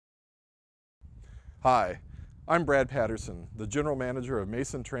Hi, I'm Brad Patterson, the General Manager of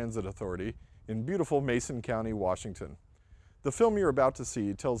Mason Transit Authority in beautiful Mason County, Washington. The film you're about to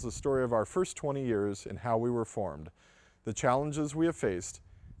see tells the story of our first 20 years and how we were formed, the challenges we have faced,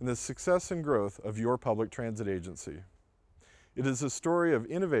 and the success and growth of your public transit agency. It is a story of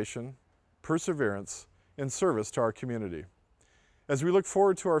innovation, perseverance, and service to our community. As we look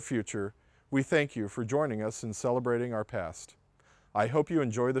forward to our future, we thank you for joining us in celebrating our past. I hope you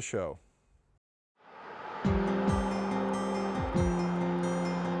enjoy the show.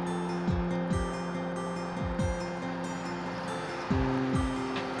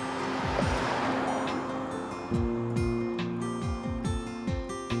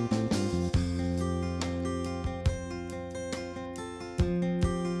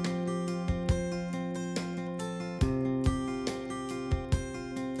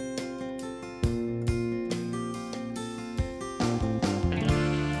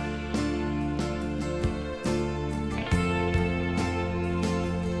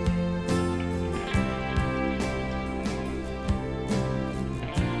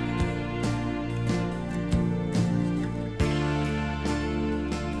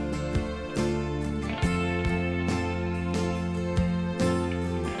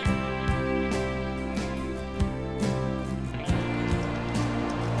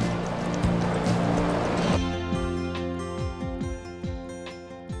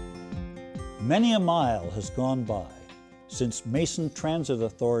 Many a mile has gone by since Mason Transit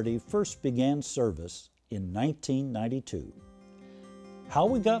Authority first began service in 1992. How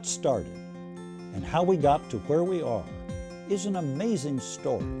we got started and how we got to where we are is an amazing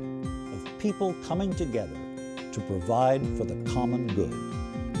story of people coming together to provide for the common good.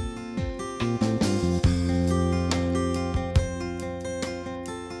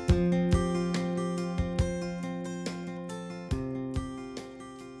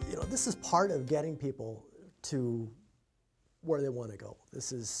 This is part of getting people to where they want to go.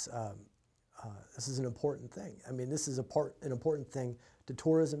 This is an important thing. I mean, this is an important thing to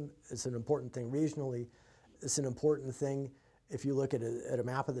tourism. It's an important thing regionally. It's an important thing if you look at a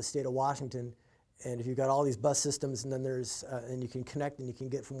map of the state of Washington, and if you've got all these bus systems, and then there's and you can connect, and you can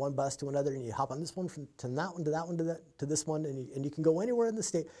get from one bus to another, and you hop on this one to that one to that one to this one, and you can go anywhere in the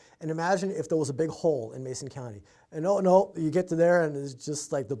state. And imagine if there was a big hole in Mason County, and no, you get to there, and it's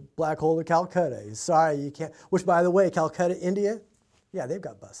just like the black hole of Calcutta. Sorry, you can't. Which, by the way, Calcutta, India, yeah, they've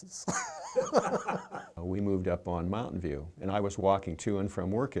got buses. We moved up on Mountain View, and I was walking to and from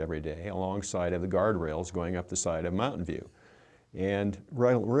work every day alongside of the guardrails going up the side of Mountain View, and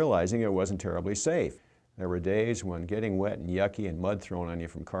realizing it wasn't terribly safe. There were days when getting wet and yucky and mud thrown on you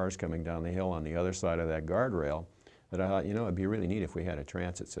from cars coming down the hill on the other side of that guardrail that I thought, it'd be really neat if we had a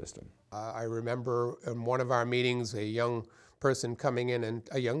transit system. I remember in one of our meetings a young person coming in, and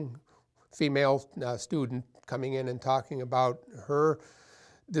a young female student coming in and talking about her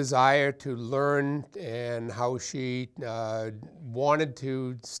desire to learn and how she wanted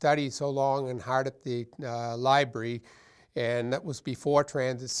to study so long and hard at the library. And that was before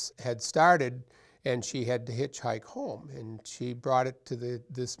transit had started, and she had to hitchhike home. And she brought it to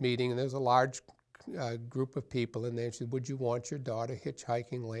this meeting, and there was a large group of people in there. And she said, would you want your daughter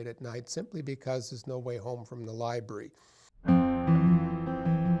hitchhiking late at night simply because there's no way home from the library?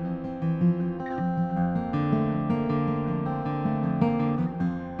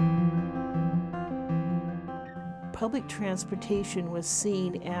 Public transportation was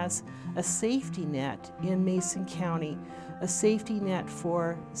seen as a safety net in Mason County, a safety net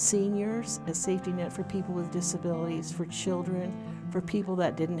for seniors, a safety net for people with disabilities, for children, for people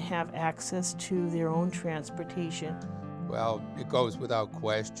that didn't have access to their own transportation. Well, it goes without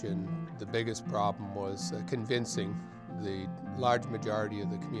question. The biggest problem was convincing the large majority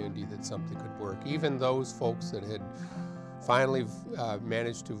of the community that something could work. Even those folks that had finally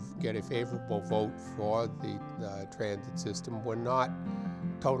managed to get a favorable vote for the transit system were not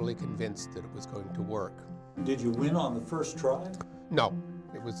totally convinced that it was going to work. Did you win on the first try? No,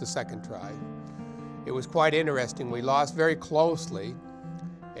 it was the second try. It was quite interesting. We lost very closely,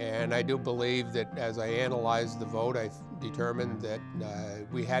 and I do believe that as I analyzed the vote, I determined that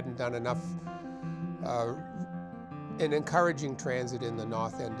we hadn't done enough in encouraging transit in the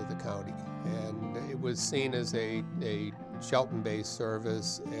north end of the county. And it was seen as a Shelton-based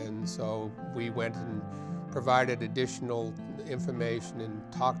service, and so we went and provided additional information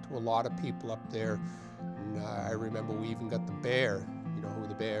and talked to a lot of people up there. And I remember we even got the bear, you know who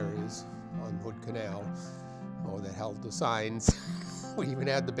the bear is, on Hood Canal, that held the signs. We even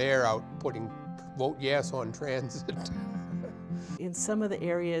had the bear out putting "Vote Yes" on transit. In some of the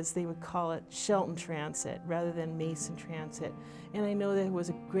areas, they would call it Shelton Transit rather than Mason Transit. And I know there was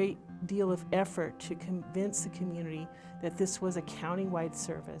a great deal of effort to convince the community that this was a county-wide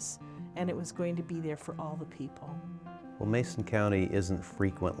service and it was going to be there for all the people. Well, Mason County isn't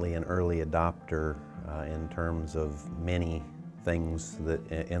frequently an early adopter in terms of many things that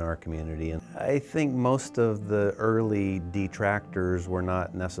in our community. And I think most of the early detractors were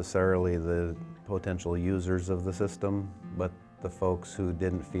not necessarily the potential users of the system, but the folks who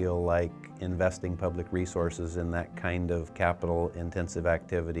didn't feel like investing public resources in that kind of capital-intensive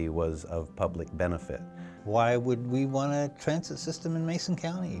activity was of public benefit. Why would we want a transit system in Mason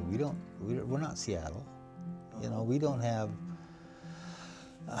County? We're not Seattle. You know, we don't have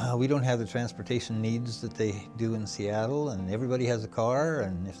the transportation needs that they do in Seattle, and everybody has a car,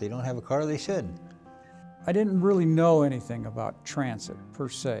 and if they don't have a car, they should. I didn't really know anything about transit per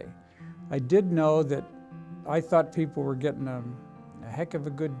se. I did know that I thought people were getting a heck of a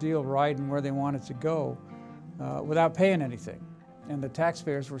good deal riding where they wanted to go without paying anything. And the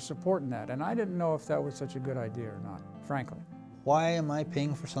taxpayers were supporting that. And I didn't know if that was such a good idea or not, frankly. Why am I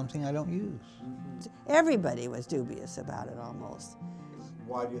paying for something I don't use? Everybody was dubious about it almost.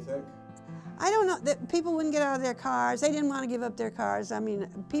 Why do you think? I don't know, that people wouldn't get out of their cars. They didn't want to give up their cars. I mean,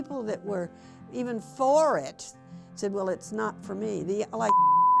 people that were even for it said, well, it's not for me. The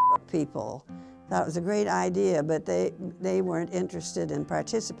people thought it was a great idea, but they weren't interested in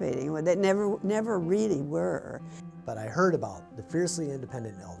participating. They never really were. But I heard about the fiercely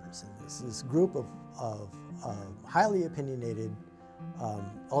independent elders, and this group of highly opinionated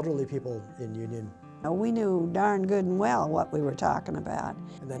elderly people in Union. We knew darn good and well what we were talking about.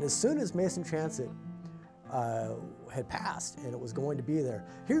 And then as soon as Mason Transit had passed and it was going to be there,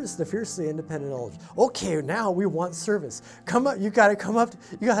 here's the fiercely independent elders. Okay, now we want service. Come up, you gotta come up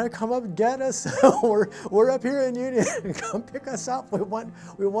and get us. we're up here in Union. Come pick us up. We want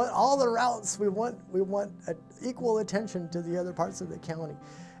all the routes. We want equal attention to the other parts of the county.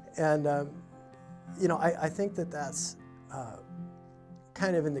 And you know, I think that's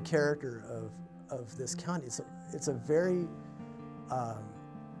kind of in the character of this county. It's a very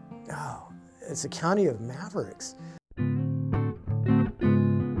it's a county of mavericks.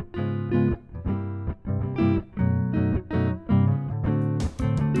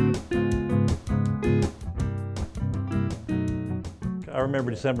 I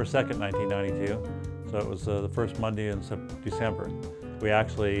remember December 2nd, 1992, so it was the first Monday in December. We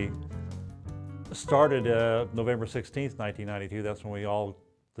actually started November 16th, 1992. That's when all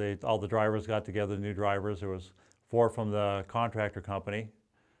the drivers got together, the new drivers. There was 4 from the contractor company,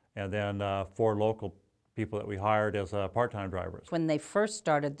 and then 4 local people that we hired as part-time drivers. When they first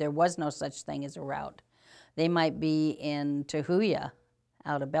started, there was no such thing as a route. They might be in Tahuya,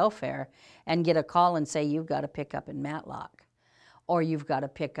 out of Belfair, and get a call and say, you've got to pick up in Matlock, or you've got to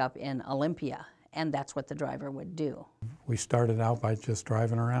pick up in Olympia, and that's what the driver would do. We started out by just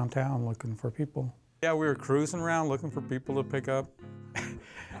driving around town looking for people. Yeah, we were cruising around looking for people to pick up.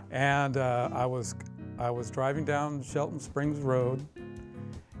 And I was driving down Shelton Springs Road,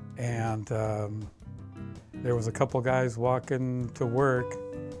 and there was a couple guys walking to work.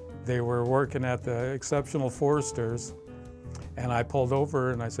 They were working at the Exceptional Foresters, and I pulled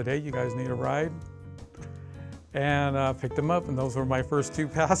over and I said, hey, you guys need a ride? And picked them up, and those were my first 2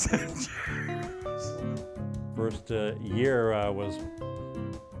 passengers. First year was,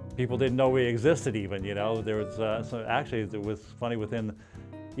 people didn't know we existed even, you know. There was, so actually it was funny, within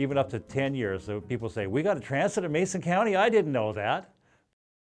even up to 10 years, so people say, we got a transit in Mason County? I didn't know that.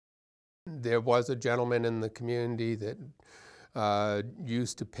 There was a gentleman in the community that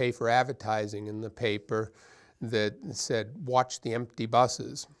used to pay for advertising in the paper that said, watch the empty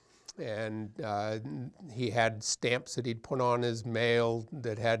buses. And he had stamps that he'd put on his mail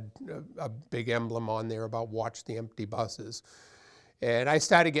that had a big emblem on there about watch the empty buses. And I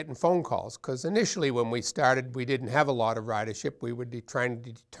started getting phone calls, because initially when we started, we didn't have a lot of ridership. We were trying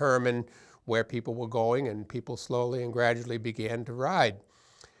to determine where people were going, and people slowly and gradually began to ride.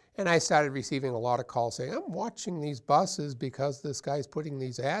 And I started receiving a lot of calls saying, I'm watching these buses because this guy's putting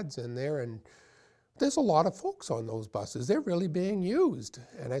these ads in there, and there's a lot of folks on those buses. They're really being used.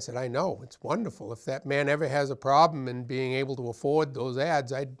 And I said, I know, it's wonderful. If that man ever has a problem in being able to afford those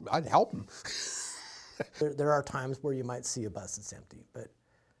ads, I'd help him. There are times where you might see a bus that's empty, but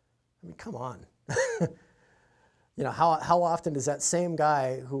I mean, come on. You know, how often does that same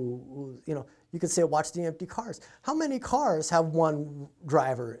guy who, you know, you could say, watch the empty cars. How many cars have one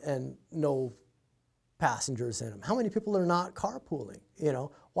driver and no passengers in them? How many people are not carpooling? You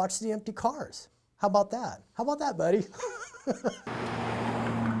know, watch the empty cars. How about that? How about that, buddy?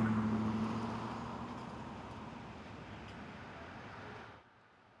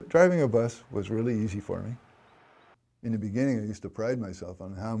 Driving a bus was really easy for me. In the beginning, I used to pride myself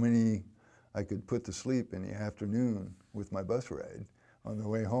on how many I could put to sleep in the afternoon with my bus ride on the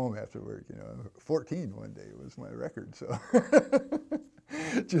way home after work. 14 one day was my record, so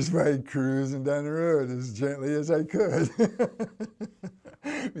just by cruising down the road as gently as I could.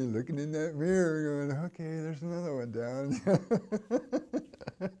 Be looking in that mirror going, okay, there's another one down.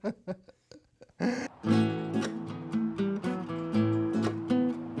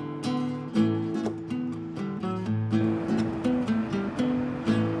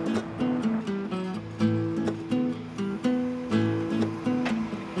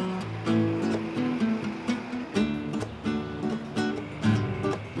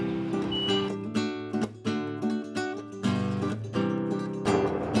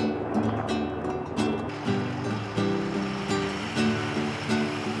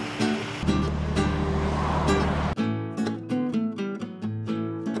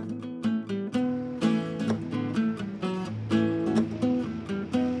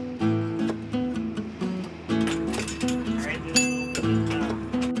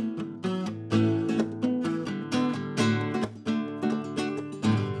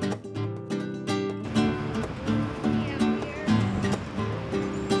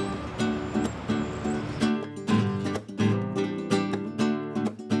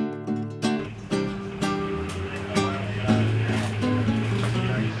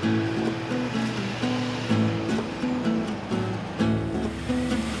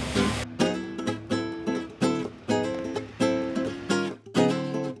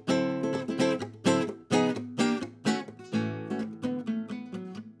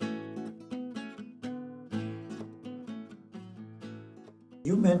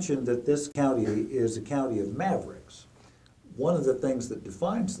 You mentioned that this county is a county of mavericks. One of the things that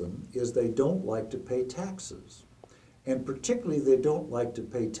defines them is they don't like to pay taxes. And particularly they don't like to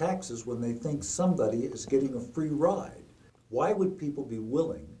pay taxes when they think somebody is getting a free ride. Why would people be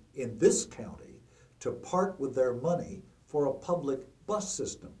willing in this county to part with their money for a public bus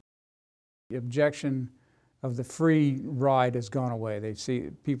system? The objection of the free ride has gone away.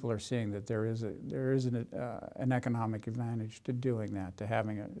 People are seeing that there is an economic advantage to doing that, to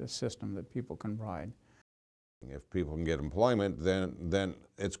having a system that people can ride. If people can get employment, then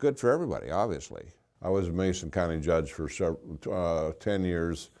it's good for everybody, obviously. I was a Mason County judge for 10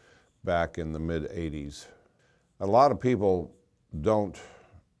 years back in the mid-'80s. A lot of people don't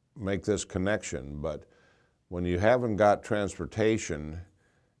make this connection, but when you haven't got transportation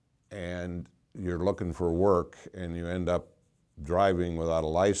and you're looking for work and you end up driving without a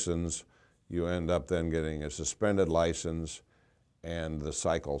license, you end up then getting a suspended license, and the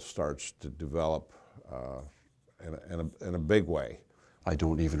cycle starts to develop in a big way. I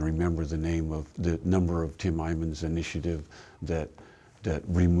don't even remember the name of the number of Tim Iman's initiative that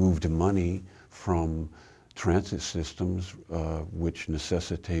removed money from transit systems, which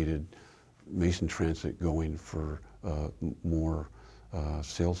necessitated Mason Transit going for more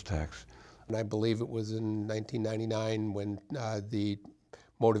sales tax. And I believe it was in 1999 when the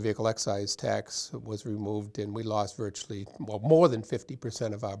motor vehicle excise tax was removed, and we lost virtually, well, more than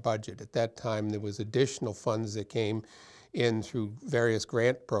 50% of our budget. At that time, there was additional funds that came in through various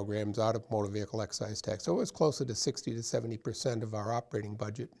grant programs out of motor vehicle excise tax. So it was closer to 60 to 70% of our operating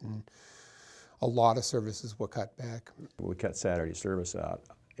budget, and a lot of services were cut back. We cut Saturday service out.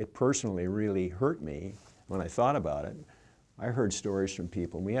 It personally really hurt me when I thought about it. I heard stories from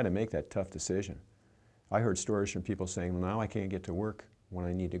people, and we had to make that tough decision. I heard stories from people saying, well, now I can't get to work when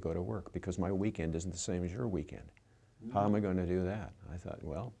I need to go to work because my weekend isn't the same as your weekend. How am I going to do that? I thought,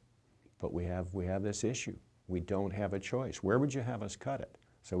 well, but we have this issue. We don't have a choice. Where would you have us cut it?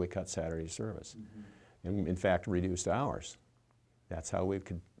 So we cut Saturday service. And in fact, reduced hours. That's how we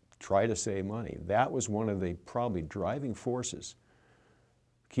could try to save money. That was one of the probably driving forces,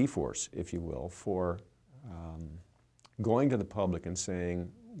 key force, if you will, for going to the public and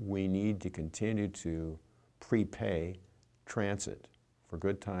saying, we need to continue to prepay transit for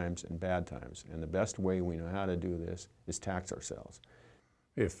good times and bad times. And the best way we know how to do this is tax ourselves.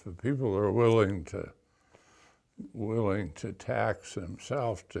 If the people are willing to tax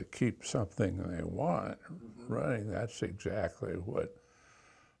themselves to keep something they want running, that's exactly what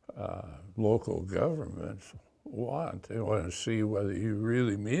local governments want. They want to see whether you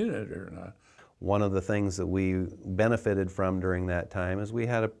really mean it or not. One of the things that we benefited from during that time is we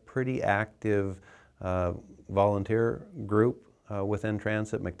had a pretty active volunteer group within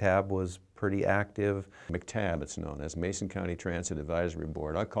transit. McTab was pretty active. McTab, it's known as Mason County Transit Advisory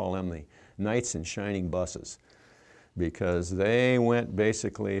Board. I call them the knights in shining buses because they went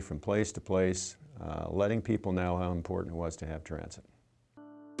basically from place to place, letting people know how important it was to have transit.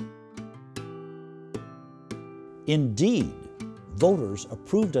 Indeed, voters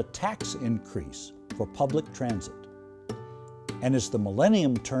approved a tax increase for public transit. And as the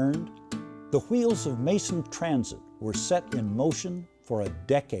millennium turned, the wheels of Mason Transit were set in motion for a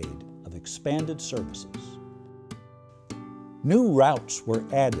decade of expanded services. New routes were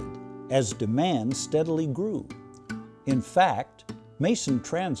added as demand steadily grew. In fact, Mason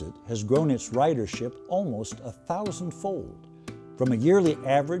Transit has grown its ridership almost 1,000-fold, from a yearly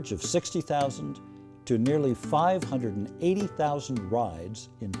average of 60,000 to nearly 580,000 rides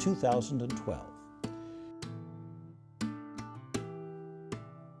in 2012.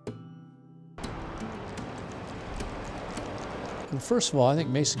 Well, first of all, I think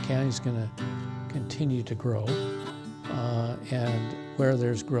Mason County is going to continue to grow, and where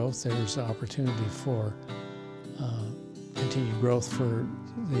there's growth, there's opportunity for continued growth for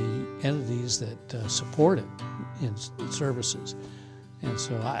the entities that support it in services. And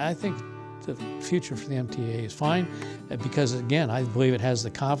so I think the future for the MTA is fine, because again, I believe it has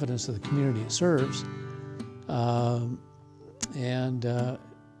the confidence of the community it serves,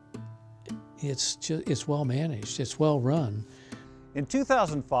 it's well managed, it's well run. In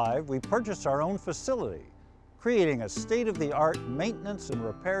 2005, we purchased our own facility, creating a state-of-the-art maintenance and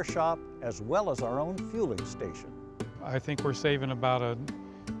repair shop as well as our own fueling station. I think we're saving about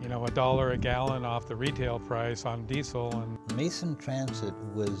 $1 a gallon off the retail price on diesel. And Mason Transit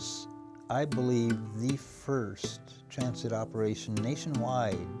was, I believe, the first transit operation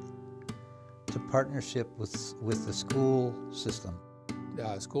nationwide to partnership with the school system.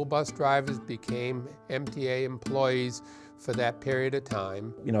 School bus drivers became MTA employees for that period of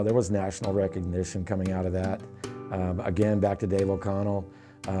time. You know, there was national recognition coming out of that. Again, back to Dave O'Connell,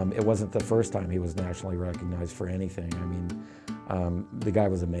 it wasn't the first time he was nationally recognized for anything. I mean, the guy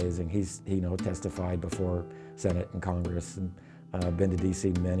was amazing. He testified before Senate and Congress, and been to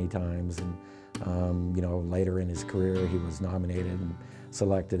DC many times. And later in his career, he was nominated and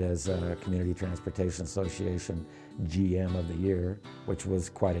selected as Community Transportation Association GM of the Year, which was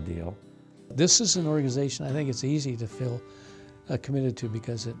quite a deal. This is an organization I think it's easy to feel committed to,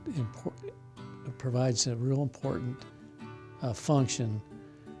 because it provides a real important function,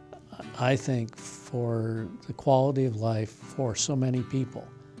 I think, for the quality of life for so many people.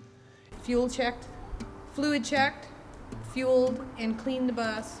 Fuel checked, fluid checked, fueled, and cleaned the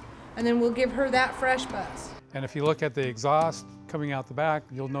bus, and then we'll give her that fresh bus. And if you look at the exhaust coming out the back,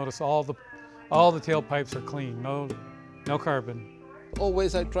 you'll notice all the tailpipes are clean, no carbon.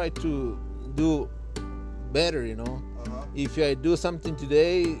 Always I try to do better, If I do something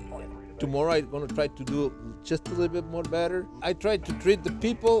today, tomorrow I'm going to try to do just a little bit more better. I try to treat the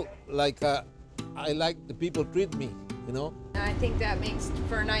people like I like the people treat me, I think that makes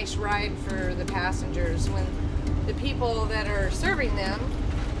for a nice ride for the passengers when the people that are serving them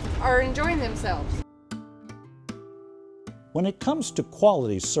are enjoying themselves. When it comes to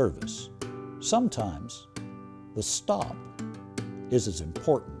quality service, sometimes the stop is as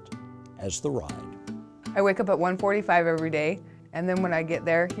important as the ride. I wake up at 1:45 every day, and then when I get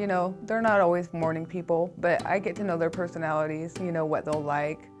there, they're not always morning people, but I get to know their personalities, what they'll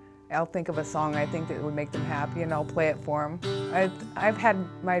like. I'll think of a song I think that would make them happy, and I'll play it for them. I've had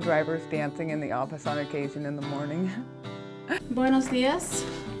my drivers dancing in the office on occasion in the morning. Buenos días,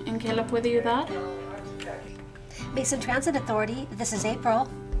 ¿en qué le puedo ayudar? Mason Transit Authority, this is April.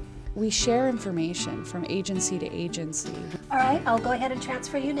 We share information from agency to agency. All right, I'll go ahead and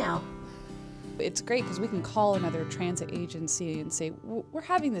transfer you now. It's great because we can call another transit agency and say, we're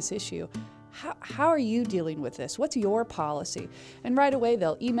having this issue. How are you dealing with this? What's your policy? And right away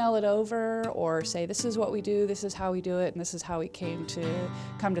they'll email it over or say, this is what we do, this is how we do it, and this is how we come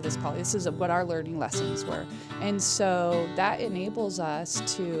to this policy. This is what our learning lessons were. And so that enables us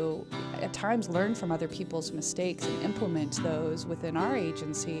to, at times, learn from other people's mistakes and implement those within our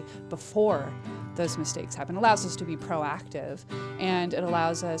agency before those mistakes happen. It allows us to be proactive, and it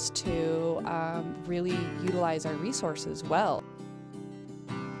allows us to really utilize our resources well.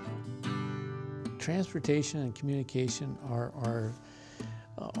 Transportation and communication are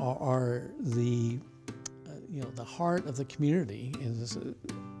the the heart of the community, is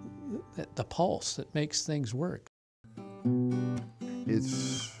the pulse that makes things work.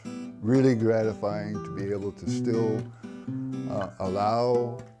 It's really gratifying to be able to still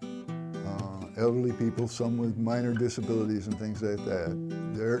allow elderly people, some with minor disabilities and things like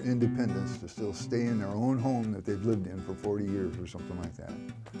that, their independence to still stay in their own home that they've lived in for 40 years or something like that.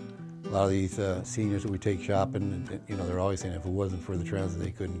 A lot of these seniors that we take shopping, they're always saying if it wasn't for the transit,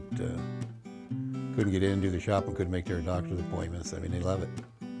 they couldn't get in, do the shopping, couldn't make their doctor's appointments. I mean, they love it.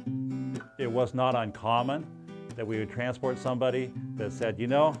 It was not uncommon that we would transport somebody that said,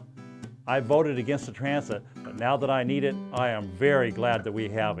 I voted against the transit, but But now that I need it, I am very glad that we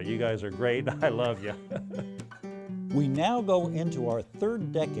have it. You guys are great. I love you. We now go into our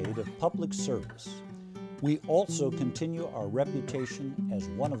third decade of public service. We also continue our reputation as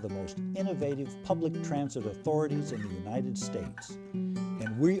one of the most innovative public transit authorities in the United States.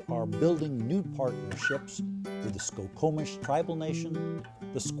 And we are building new partnerships with the Skokomish Tribal Nation,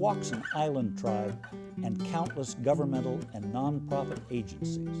 the Squaxin Island Tribe, and countless governmental and nonprofit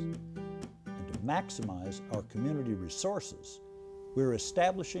agencies. And to maximize our community resources, we're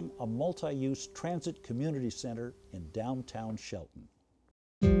establishing a multi-use transit community center in downtown Shelton.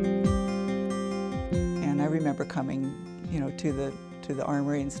 And I remember coming, to the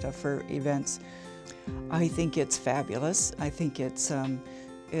armory and stuff for events. I think it's fabulous. I think it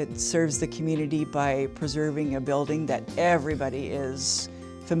serves the community by preserving a building that everybody is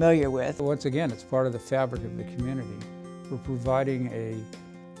familiar with. Once again, it's part of the fabric of the community. We're providing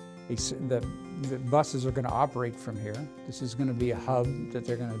the buses are going to operate from here. This is going to be a hub that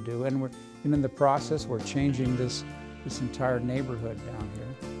they're going to do, and in the process, we're changing this entire neighborhood down here,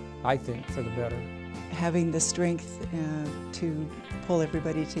 I think, for the better. Having the strength to pull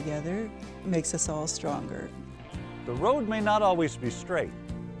everybody together makes us all stronger. The road may not always be straight,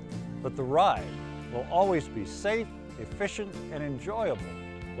 but the ride will always be safe, efficient, and enjoyable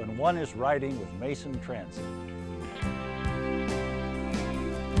when one is riding with Mason Transit.